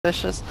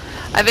Vicious.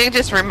 I think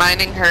just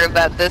reminding her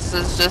that this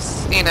is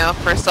just, you know,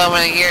 for so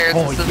many years,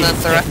 this isn't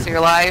the rest of your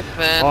life,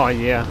 and oh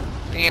yeah,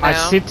 you know. I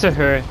said to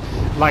her,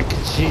 like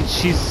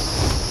she's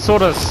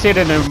sort of set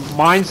in her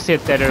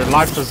mindset that her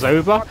life is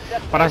over,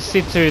 but I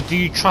said to her, do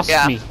you trust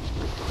me?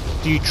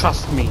 Do you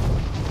trust me?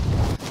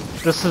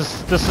 This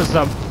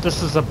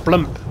is a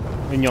blimp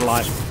in your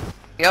life.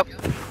 Yep.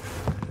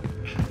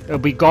 It'll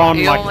be gone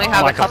you like only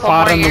have like a couple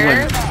fart more in the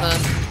years,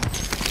 wind.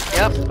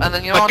 Yep, and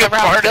then you won't ever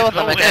have to deal with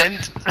them again.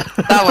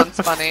 That one's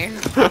funny.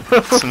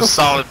 Some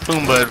solid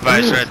Pumbaa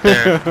advice right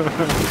there.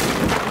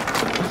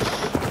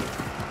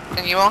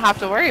 And you won't have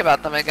to worry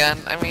about them again.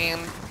 I mean,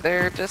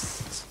 they're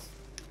just...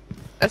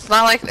 It's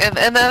not like...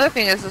 And the other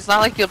thing is, it's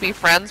not like you'll be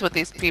friends with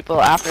these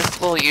people after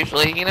school,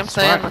 usually. You know what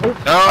I'm saying? Right.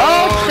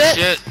 Oh,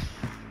 shit!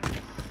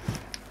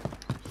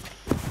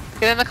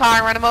 Get in the car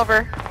and run him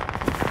over.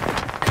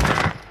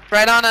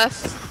 Right on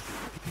us.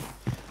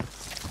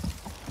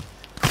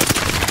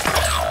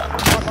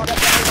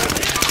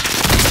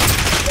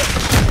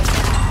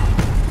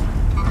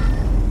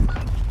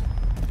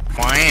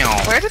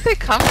 Wow. Where did they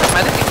come from?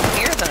 I didn't even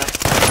hear them.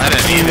 I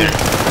didn't either.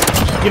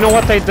 You know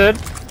what they did?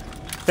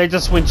 They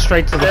just went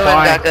straight to the They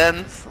fire. got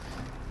guns.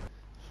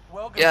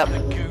 Yep.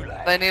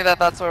 They knew that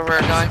that's where we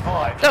were going.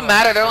 Doesn't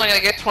matter, they're only gonna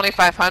get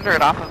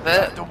 2,500 off of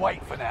it.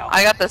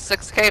 I got the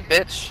 6K,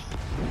 bitch.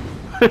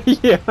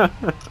 Yeah.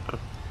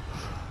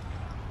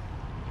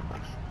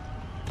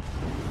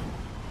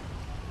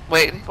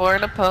 Waiting for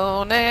an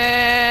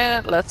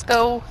opponent. Let's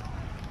go.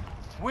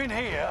 Win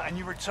here and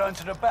you return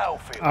to the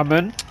battlefield. I'm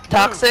in.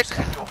 Toxic.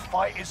 Your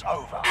fight is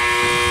over.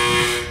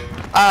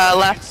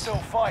 Left. Still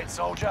fight,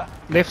 soldier.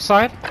 Left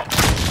side.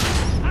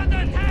 Under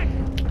attack.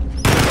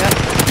 Yep.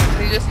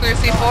 You just threw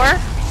C4?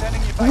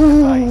 Sending you back to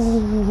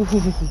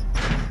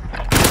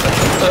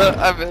base.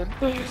 I'm in.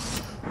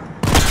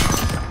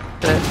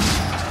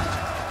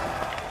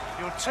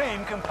 Your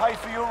team can pay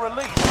for your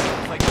release.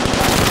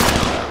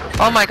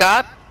 Oh my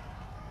god.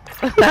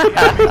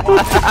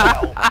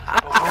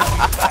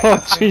 Oh,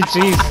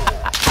 GG's.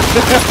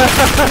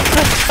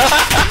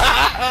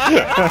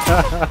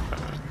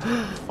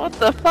 What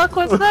the fuck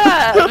was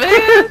that,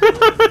 man?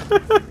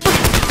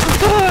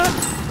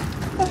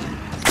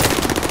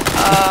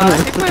 I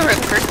think we were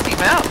in first team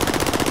out.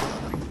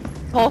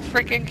 Whole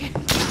freaking game.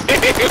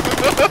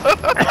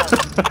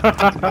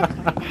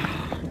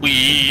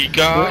 We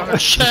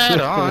got shat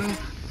on.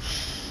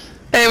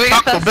 Hey, we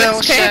got Taco that Bell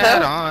 6K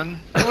shat though. on.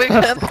 We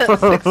got that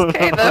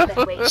 6K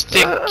though.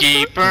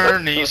 Sticky,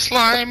 burny,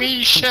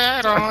 slimy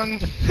shat on.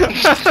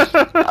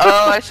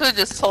 Oh, I should have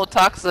just told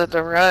Toxa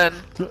to run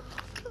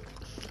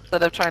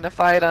instead of trying to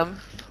fight him.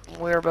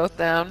 We were both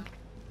down.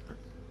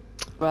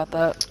 About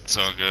that. It's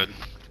all good.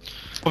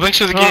 Well, thanks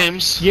for the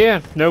games.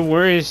 Yeah, no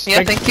worries.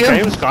 Yeah, thank you.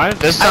 Games, guys.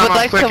 This I time would I'll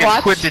like click to watch-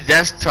 and quit the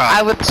desktop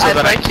I'd so that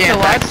like I to can't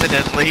watch-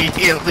 accidentally leave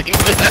it.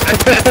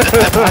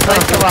 I'd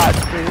like to watch,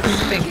 please.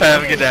 Thank you.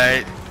 Have a good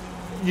night.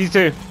 You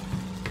too.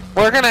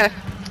 We're gonna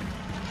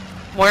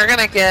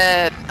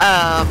get,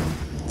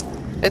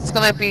 it's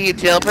gonna be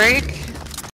Jailbreak,